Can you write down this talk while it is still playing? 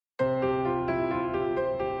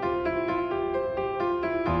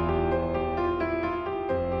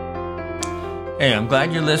Hey, I'm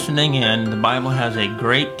glad you're listening in. The Bible has a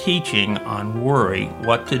great teaching on worry,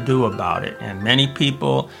 what to do about it. And many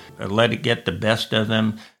people let it get the best of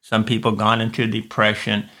them. Some people gone into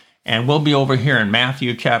depression. And we'll be over here in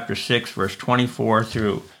Matthew chapter 6, verse 24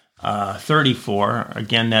 through 34.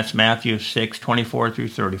 Again, that's Matthew 6, 24 through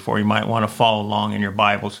 34. You might want to follow along in your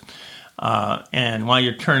Bibles. And while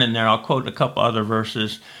you're turning there, I'll quote a couple other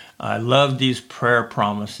verses. I love these prayer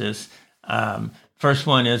promises. First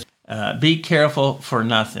one is, be careful for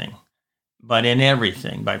nothing, but in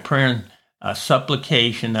everything, by prayer and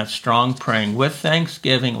supplication, that's strong praying, with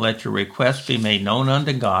thanksgiving, let your requests be made known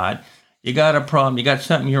unto God. You got a problem, you got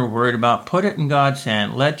something you're worried about, put it in God's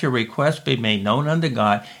hand. Let your requests be made known unto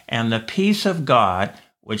God, and the peace of God,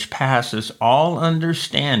 which passes all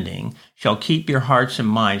understanding, shall keep your hearts and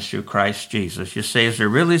minds through Christ Jesus. You say, is there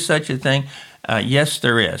really such a thing? Yes,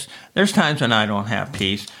 there is. There's times when I don't have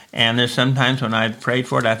peace, and there's sometimes when I've prayed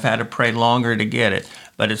for it, I've had to pray longer to get it,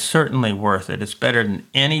 but it's certainly worth it. It's better than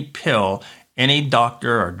any pill any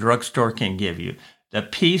doctor or drugstore can give you. The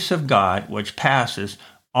peace of God, which passes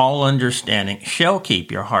all understanding, shall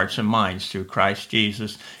keep your hearts and minds through Christ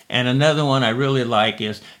Jesus. And another one I really like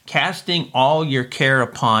is casting all your care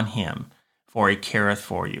upon him, for he careth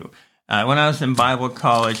for you. When I was in Bible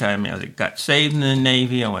college, I got saved in the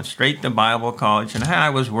Navy. I went straight to Bible college, and I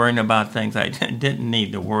was worrying about things I didn't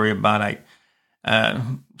need to worry about.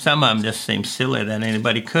 Some of them just seemed silly that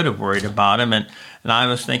anybody could have worried about them. And I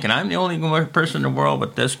was thinking, I'm the only person in the world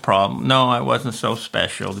with this problem. No, I wasn't so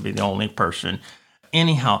special to be the only person.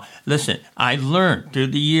 Anyhow, listen, I learned through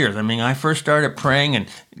the years. I first started praying, and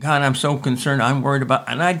God, I'm so concerned, I'm worried about,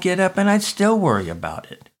 and I'd get up and I'd still worry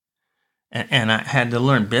about it. And I had to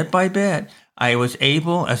learn bit by bit. I was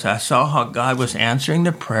able, as I saw how God was answering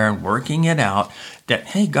the prayer and working it out, that,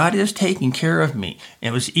 hey, God is taking care of me.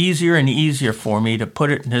 It was easier and easier for me to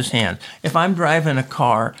put it in his hands. If I'm driving a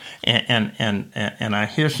car and I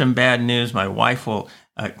hear some bad news, my wife will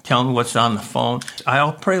tell me what's on the phone.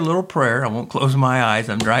 I'll pray a little prayer. I won't close my eyes.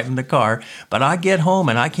 I'm driving the car. But I get home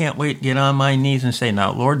and I can't wait to get on my knees and say,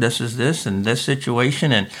 now, Lord, this is this and this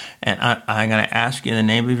situation. And I'm going to ask you in the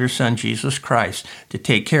name of your son, Jesus Christ, to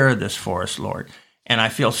take care of this for us, Lord. And I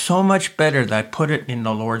feel so much better that I put it in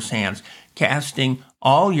the Lord's hands, casting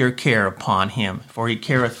all your care upon him, for he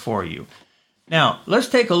careth for you. Now, let's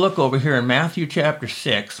take a look over here in Matthew chapter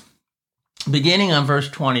 6. Beginning on verse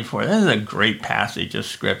 24, this is a great passage of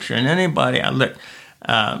Scripture. And anybody,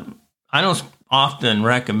 I don't often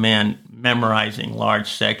recommend memorizing large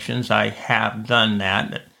sections. I have done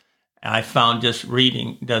that. I found just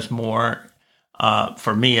reading does more,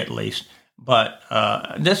 for me at least. But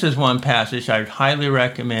this is one passage I would highly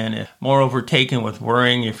recommend. If more overtaken with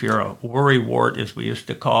worrying, if you're a worrywart, as we used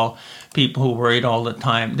to call people who worried all the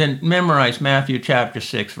time, then memorize Matthew chapter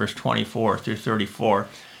 6, verse 24 through 34.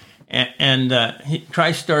 And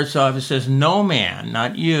Christ starts off, it says, no man,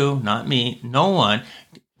 not you, not me, no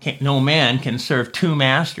man can serve two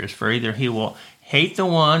masters, for either he will hate the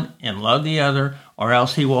one and love the other, or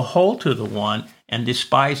else he will hold to the one and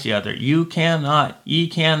despise the other. Ye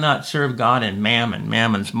cannot serve God and mammon.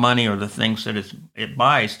 Mammon's money or the things that it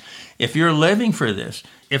buys. If you're living for this,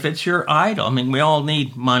 if it's your idol, we all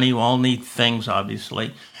need money, we all need things,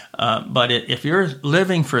 obviously. But if you're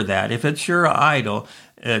living for that, if it's your idol,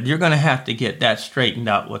 you're going to have to get that straightened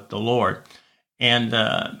out with the Lord. And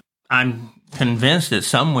I'm convinced that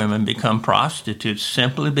some women become prostitutes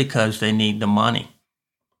simply because they need the money.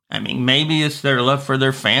 Maybe it's their love for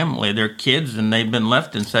their family, their kids, and they've been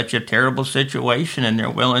left in such a terrible situation and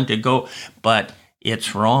they're willing to go, but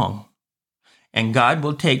it's wrong. And God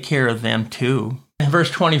will take care of them too. In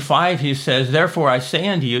verse 25, he says, therefore I say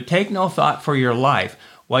unto you, take no thought for your life,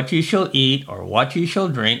 what ye shall eat or what ye shall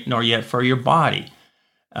drink, nor yet for your body.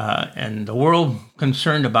 And the world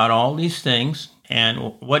concerned about all these things.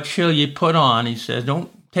 And what shall ye put on? He says, don't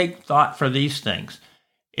take thought for these things.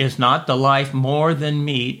 Is not the life more than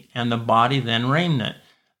meat, and the body than raiment?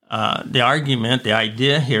 The argument, the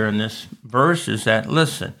idea here in this verse is that,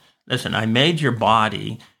 listen, I made your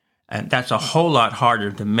body, and that's a whole lot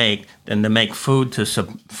harder to make than to make food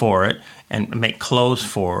for it, and make clothes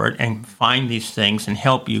for it, and find these things and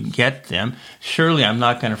help you get them. Surely I'm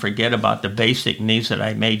not going to forget about the basic needs that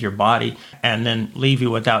I made your body, and then leave you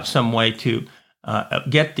without some way to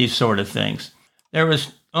get these sort of things. There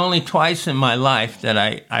was only twice in my life that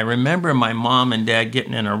I remember my mom and dad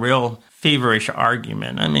getting in a real feverish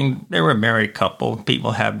argument. They were a married couple.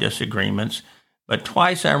 People have disagreements. But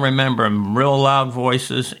twice I remember them real loud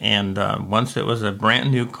voices, and once it was a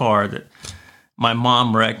brand new car that my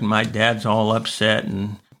mom wrecked and my dad's all upset.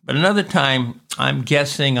 But another time, I'm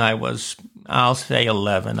guessing I'll say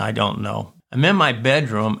 11, I don't know. I'm in my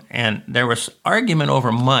bedroom, and there was argument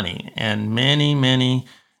over money, and many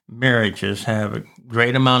marriages have a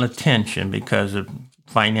great amount of tension because of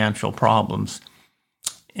financial problems.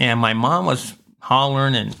 And my mom was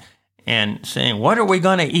hollering and saying, "What are we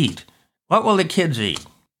going to eat? What will the kids eat?"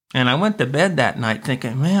 And I went to bed that night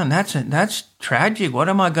thinking, man, that's tragic. What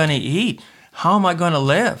am I going to eat? How am I going to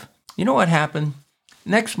live? You know what happened?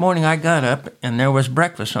 Next morning I got up and there was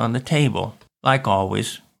breakfast on the table, like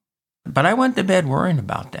always. But I went to bed worrying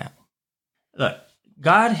about that. Look,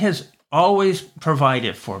 God has always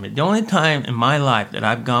provided for me. The only time in my life that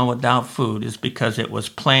I've gone without food is because it was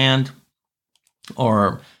planned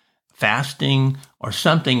or fasting or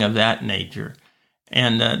something of that nature.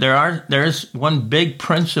 And there's one big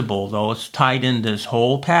principle, though, it's tied in this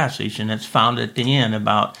whole passage, and it's found at the end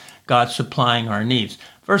about God supplying our needs.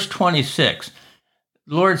 Verse 26,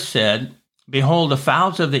 the Lord said, "Behold, the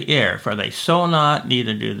fowls of the air, for they sow not,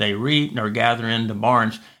 neither do they reap, nor gather into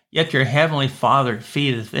barns, yet your heavenly Father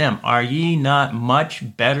feedeth them. Are ye not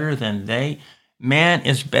much better than they?" Man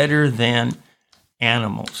is better than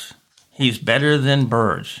animals. He's better than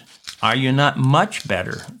birds. Are you not much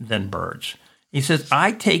better than birds? He says,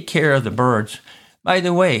 I take care of the birds. By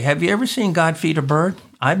the way, have you ever seen God feed a bird?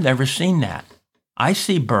 I've never seen that. I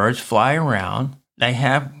see birds fly around. They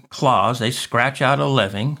have claws. They scratch out a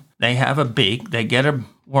living. They have a beak. They get a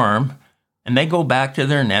worm, and they go back to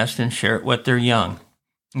their nest and share it with their young.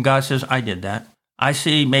 And God says, I did that. I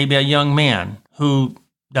see maybe a young man who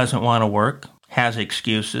doesn't want to work, has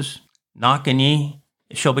excuses. Knock and ye,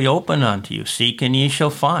 it shall be opened unto you. Seek and ye shall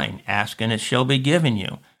find. Ask and it shall be given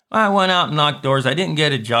you. I went out and knocked doors. I didn't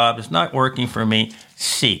get a job. It's not working for me.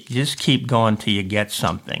 Seek. Just keep going till you get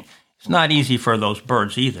something. It's not easy for those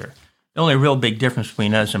birds either. The only real big difference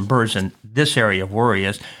between us and birds in this area of worry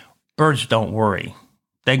is birds don't worry.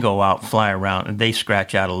 They go out, fly around, and they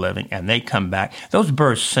scratch out a living, and they come back. Those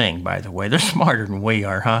birds sing, by the way. They're smarter than we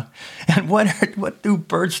are, huh? And what do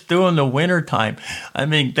birds do in the wintertime? I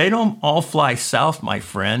mean, they don't all fly south, my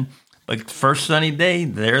friend. But first sunny day,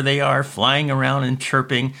 there they are, flying around and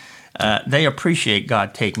chirping. They appreciate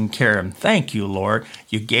God taking care of them. Thank you, Lord.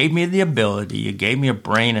 You gave me the ability. You gave me a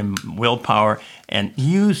brain and willpower, and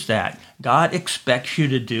use that. God expects you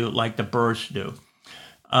to do like the birds do.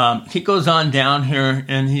 He goes on down here,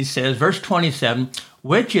 and he says, verse 27,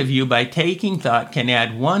 which of you by taking thought can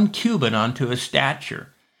add 1 cubit unto his stature?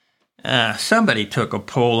 Somebody took a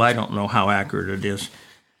poll. I don't know how accurate it is.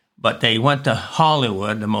 But they went to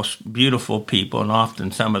Hollywood, the most beautiful people and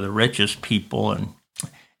often some of the richest people,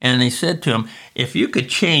 and they said to him, if you could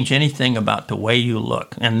change anything about the way you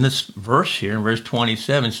look, and this verse here in verse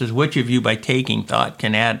 27 says, which of you by taking thought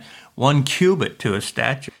can add 1 cubit to his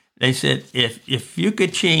stature? They said, if you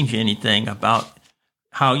could change anything about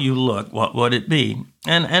how you look, what would it be?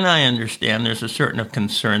 And I understand there's a certain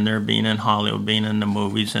concern there being in Hollywood, being in the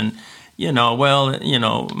movies, and,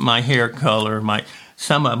 my hair color,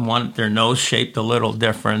 some of them want their nose shaped a little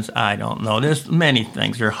different. I don't know. There's many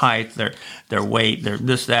things. Their height, their weight, their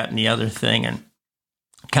this, that, and the other thing, and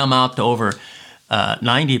come out to over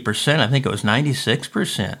 90%. I think it was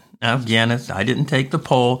 96%. Now, again, I didn't take the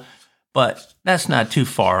poll, but that's not too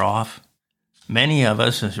far off. Many of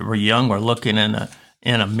us, as we're young, we're looking in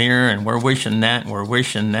a mirror, and we're wishing that, and we're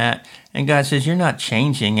wishing that. And God says, you're not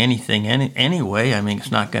changing anything anyway. I mean,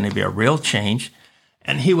 it's not going to be a real change.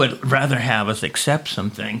 And he would rather have us accept some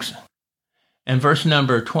things. In verse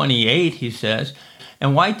number 28, he says,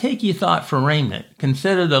 and why take ye thought for raiment?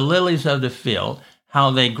 Consider the lilies of the field, how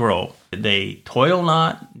they grow. They toil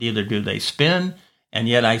not, neither do they spin. And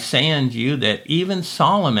yet I say unto you that even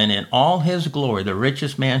Solomon in all his glory, the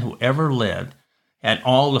richest man who ever lived, had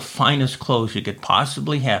all the finest clothes you could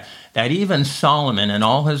possibly have. That even Solomon in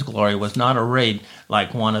all his glory was not arrayed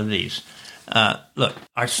like one of these. Look,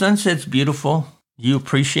 our sunset's beautiful. You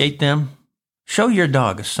appreciate them? Show your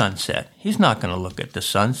dog a sunset. He's not going to look at the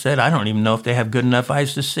sunset. I don't even know if they have good enough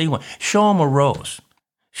eyes to see one. Show him a rose.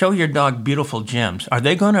 Show your dog beautiful gems. Are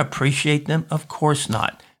they going to appreciate them? Of course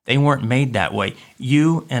not. They weren't made that way.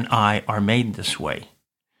 You and I are made this way.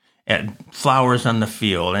 And flowers on the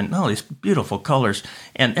field and all these beautiful colors.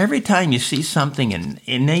 And every time you see something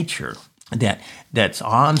in nature that's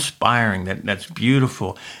awe-inspiring, that's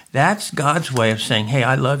beautiful, that's God's way of saying, hey,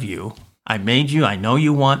 I love you. I made you. I know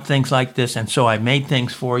you want things like this, and so I made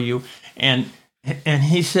things for you. And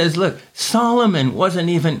he says, look, Solomon wasn't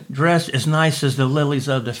even dressed as nice as the lilies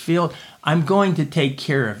of the field. I'm going to take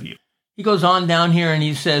care of you. He goes on down here and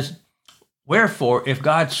he says, wherefore, if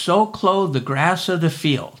God so clothe the grass of the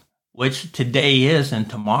field, which today is and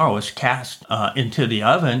tomorrow is cast into the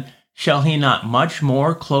oven, shall he not much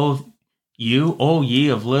more clothe You, O ye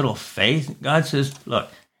of little faith. God says, look,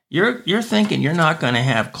 you're thinking you're not going to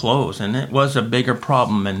have clothes, and it was a bigger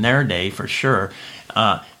problem in their day for sure.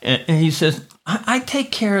 And he says, I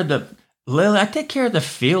take care of the lily, I take care of the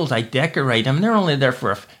fields, I decorate them. They're only there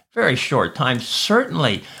for a very short time.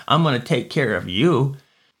 Certainly, I'm going to take care of you.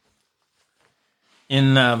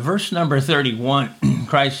 In verse number 31,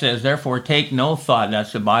 Christ says, therefore take no thought.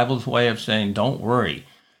 That's the Bible's way of saying, don't worry.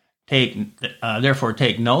 Therefore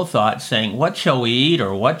take no thought, saying, what shall we eat,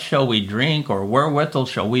 or what shall we drink, or wherewithal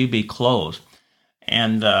shall we be clothed?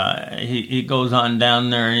 And he goes on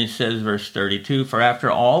down there and he says, verse 32, for after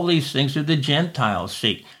all these things do the Gentiles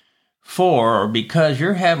seek. For, or because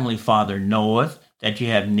your heavenly Father knoweth that you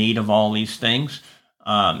have need of all these things.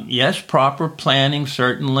 Yes, proper planning,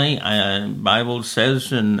 certainly. Bible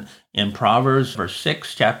says in Proverbs, verse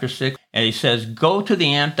 6, chapter 6, and he says, go to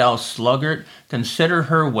the ant, thou sluggard, consider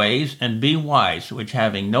her ways, and be wise, which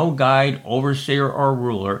having no guide, overseer, or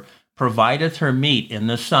ruler, provideth her meat in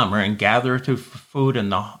the summer, and gathereth her food in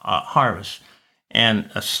the harvest.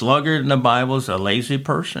 And a sluggard in the Bible is a lazy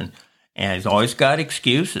person, and he's always got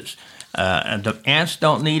excuses. And the ants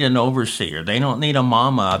don't need an overseer. They don't need a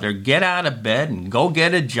mama out there. Get out of bed and go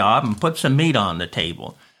get a job and put some meat on the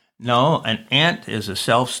table. No, an ant is a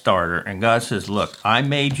self-starter, and God says, look, I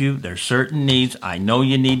made you. There's certain needs. I know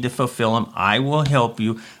you need to fulfill them. I will help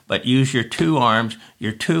you, but use your 2 arms,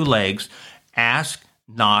 your 2 legs, ask,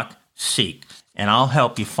 knock, seek, and I'll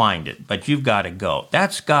help you find it, but you've got to go.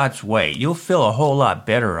 That's God's way. You'll feel a whole lot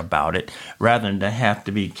better about it rather than to have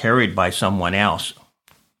to be carried by someone else.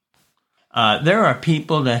 There are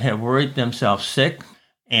people that have worried themselves sick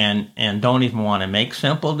and don't even want to make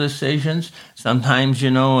simple decisions. Sometimes,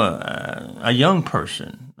 a young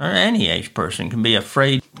person or any age person can be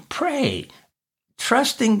afraid. Pray,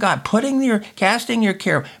 trusting God, casting your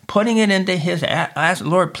care, putting it into His. Ask,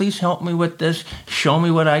 Lord, please help me with this. Show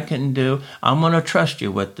me what I can do. I'm going to trust you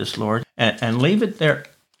with this, Lord, and leave it there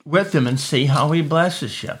with Him and see how He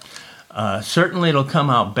blesses you. Certainly, it'll come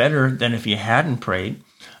out better than if you hadn't prayed.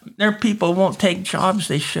 There are people who won't take jobs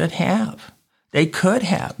they should have. They could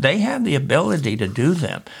have. They have the ability to do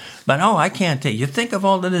them. But, I can't take. You think of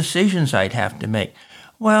all the decisions I'd have to make.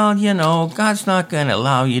 Well, God's not going to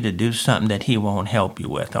allow you to do something that He won't help you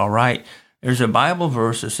with, all right? There's a Bible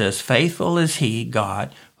verse that says, faithful is He,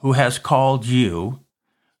 God, who has called you,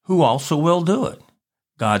 who also will do it.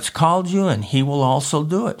 God's called you, and He will also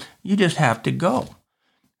do it. You just have to go.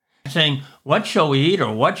 Saying, what shall we eat,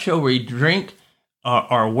 or what shall we drink?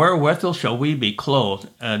 Or wherewithal shall we be clothed?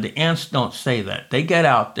 The ants don't say that. They get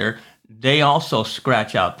out there. They also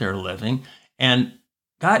scratch out their living. And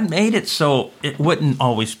God made it so it wouldn't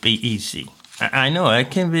always be easy. I know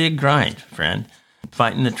it can be a grind, friend.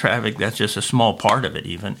 Fighting the traffic, that's just a small part of it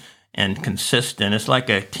even. And consistent. It's like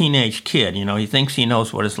a teenage kid. He thinks he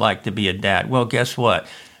knows what it's like to be a dad. Well, guess what?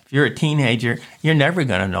 If you're a teenager, you're never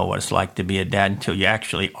going to know what it's like to be a dad until you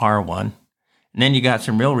actually are one. And then you got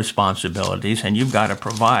some real responsibilities, and you've got to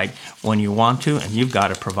provide when you want to, and you've got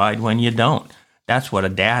to provide when you don't. That's what a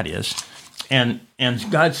dad is. And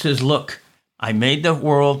God says, look, I made the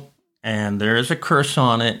world, and there is a curse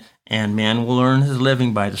on it, and man will earn his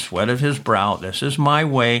living by the sweat of his brow. This is my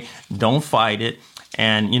way. Don't fight it.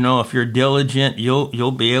 And, if you're diligent,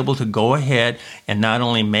 you'll be able to go ahead and not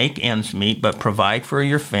only make ends meet, but provide for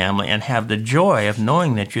your family and have the joy of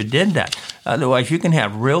knowing that you did that. Otherwise, you can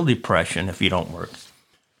have real depression if you don't work.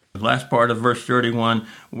 The last part of verse 31,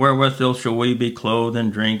 wherewithal shall we be clothed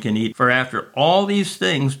and drink and eat? For after all these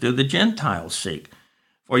things do the Gentiles seek.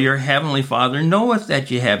 For your heavenly Father knoweth that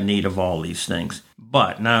ye have need of all these things.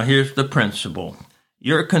 But, now here's the principle.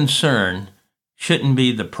 Your concern shouldn't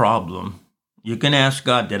be the problem. You can ask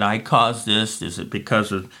God, did I cause this? Is it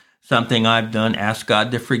because of something I've done? Ask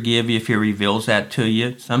God to forgive you if He reveals that to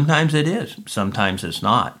you. Sometimes it is. Sometimes it's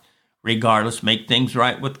not. Regardless, make things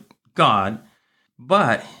right with God.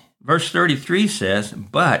 But verse 33 says,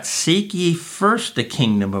 but seek ye first the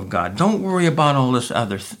kingdom of God. Don't worry about all this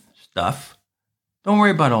other stuff. Don't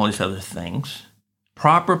worry about all these other things.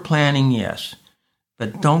 Proper planning, yes.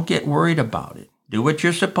 But don't get worried about it. Do what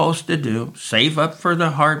you're supposed to do. Save up for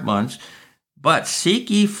the hard months. But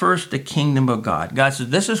seek ye first the kingdom of God. God says,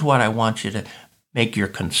 this is what I want you to make your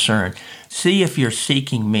concern. See if you're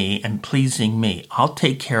seeking me and pleasing me. I'll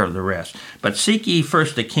take care of the rest. But seek ye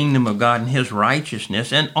first the kingdom of God and His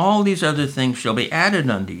righteousness, and all these other things shall be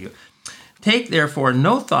added unto you. Take therefore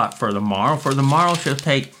no thought for the morrow shall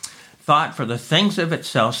take thought for the things of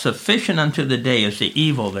itself. Sufficient unto the day is the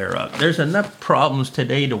evil thereof. There's enough problems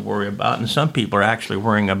today to worry about, and some people are actually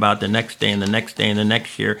worrying about the next day and the next day and the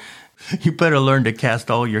next year. You better learn to cast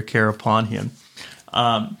all your care upon Him.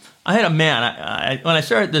 I had a man, when I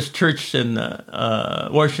started this church in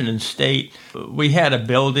Washington State, we had a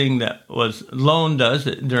building that was loaned us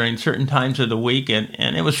during certain times of the week, and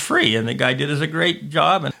it was free, and the guy did us a great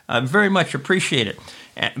job, and I very much appreciate it.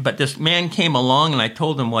 But this man came along, and I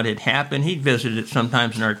told him what had happened. He'd visited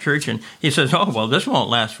sometimes in our church, and he says, oh, well, this won't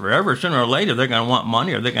last forever. Sooner or later, they're going to want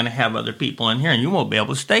money, or they're going to have other people in here, and you won't be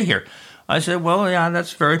able to stay here. I said, well, yeah,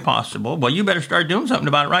 that's very possible. Well, you better start doing something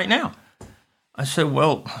about it right now. I said,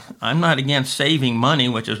 well, I'm not against saving money,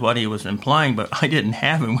 which is what he was implying, but I didn't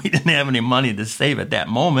have him. We didn't have any money to save at that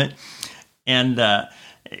moment. And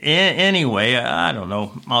anyway, I don't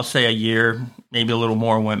know, I'll say a year, maybe a little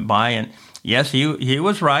more went by. And yes, he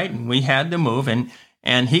was right, and we had to move.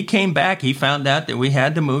 And he came back. He found out that we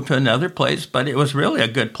had to move to another place, but it was really a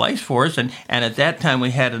good place for us. And at that time,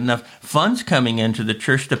 we had enough funds coming into the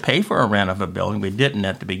church to pay for a rent of a building. We didn't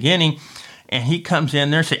at the beginning. And he comes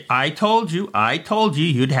in there and says, I told you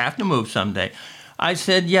you'd have to move someday. I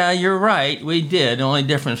said, yeah, you're right, we did. The only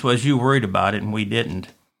difference was you worried about it and we didn't.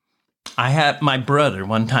 I had my brother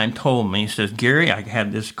one time told me, he says, Gary, I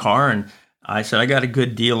had this car, and I said, I got a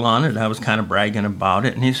good deal on it. I was kind of bragging about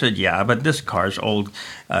it. And he said, yeah, but this car's old,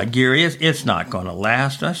 Gary, it's not going to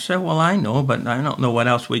last. I said, well, I know, but I don't know what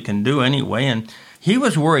else we can do anyway. And he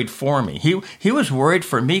was worried for me. He was worried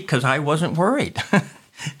for me because I wasn't worried.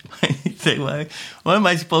 You say, well, what am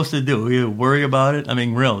I supposed to do? You worry about it? I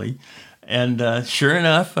mean, really? And sure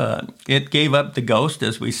enough, it gave up the ghost,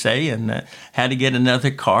 as we say, and had to get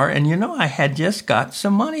another car. And, I had just got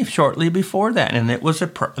some money shortly before that, and it was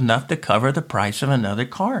enough to cover the price of another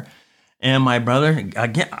car. And my brother,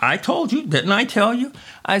 again, I told you, didn't I tell you?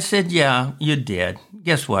 I said, yeah, you did.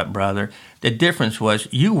 Guess what, brother? The difference was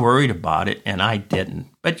you worried about it and I didn't.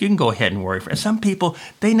 But you can go ahead and worry for it. Some people,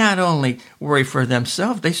 they not only worry for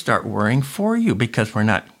themselves, they start worrying for you because we're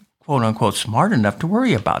not, quote unquote, smart enough to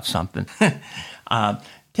worry about something.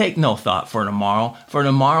 Take no thought for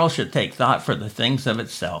tomorrow should take thought for the things of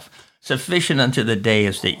itself. Sufficient unto the day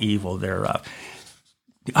is the evil thereof.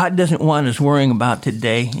 God doesn't want us worrying about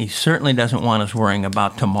today. He certainly doesn't want us worrying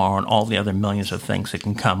about tomorrow and all the other millions of things that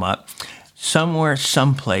can come up. Somewhere,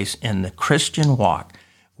 someplace in the Christian walk,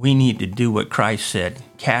 we need to do what Christ said,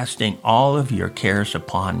 casting all of your cares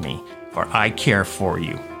upon me, for I care for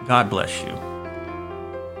you. God bless you.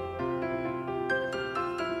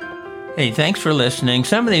 Hey, thanks for listening.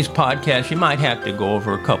 Some of these podcasts you might have to go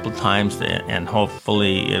over a couple times, and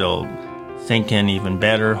hopefully it'll sink in even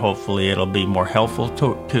better. Hopefully it'll be more helpful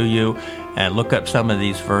to you. And look up some of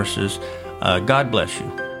these verses. God bless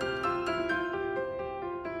you.